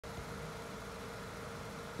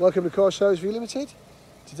Welcome to Car Sales Review Limited.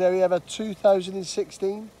 Today we have a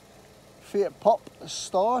 2016 Fiat Pop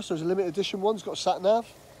Star, so it's a limited edition one. It's got sat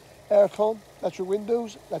nav, aircon, electric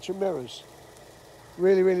windows, electric mirrors.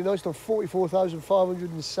 Really, really nice. Done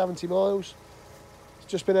 44,570 miles.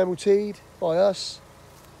 It's just been MOT'd by us,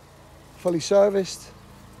 fully serviced.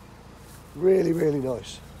 Really, really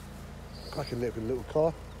nice. Cracking little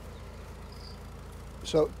car.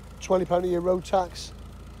 So £20 a year road tax,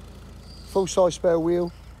 full size spare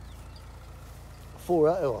wheel, four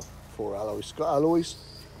alloys. It's got alloys.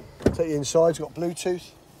 Take you inside. It's got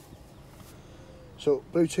Bluetooth. So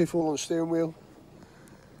Bluetooth all on the steering wheel.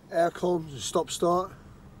 Aircon, stop start.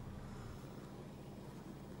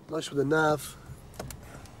 Nice with the nav.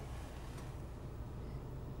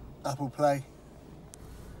 Apple Play.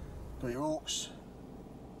 Got your aux.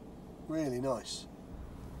 Really nice.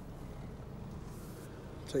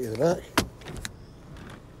 Take you to the back.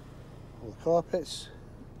 All the carpets.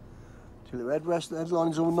 Two little headrests. The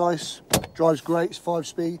headline's all nice. Drives great. It's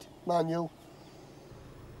 5-speed manual.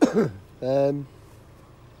 That's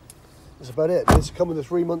about it. This will come with a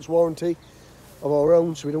 3 months warranty of our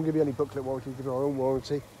own, so we don't give you any booklet warranty. We give you our own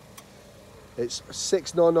warranty. It's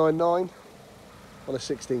 6,999 on a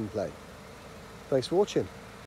 16 plate. Thanks for watching.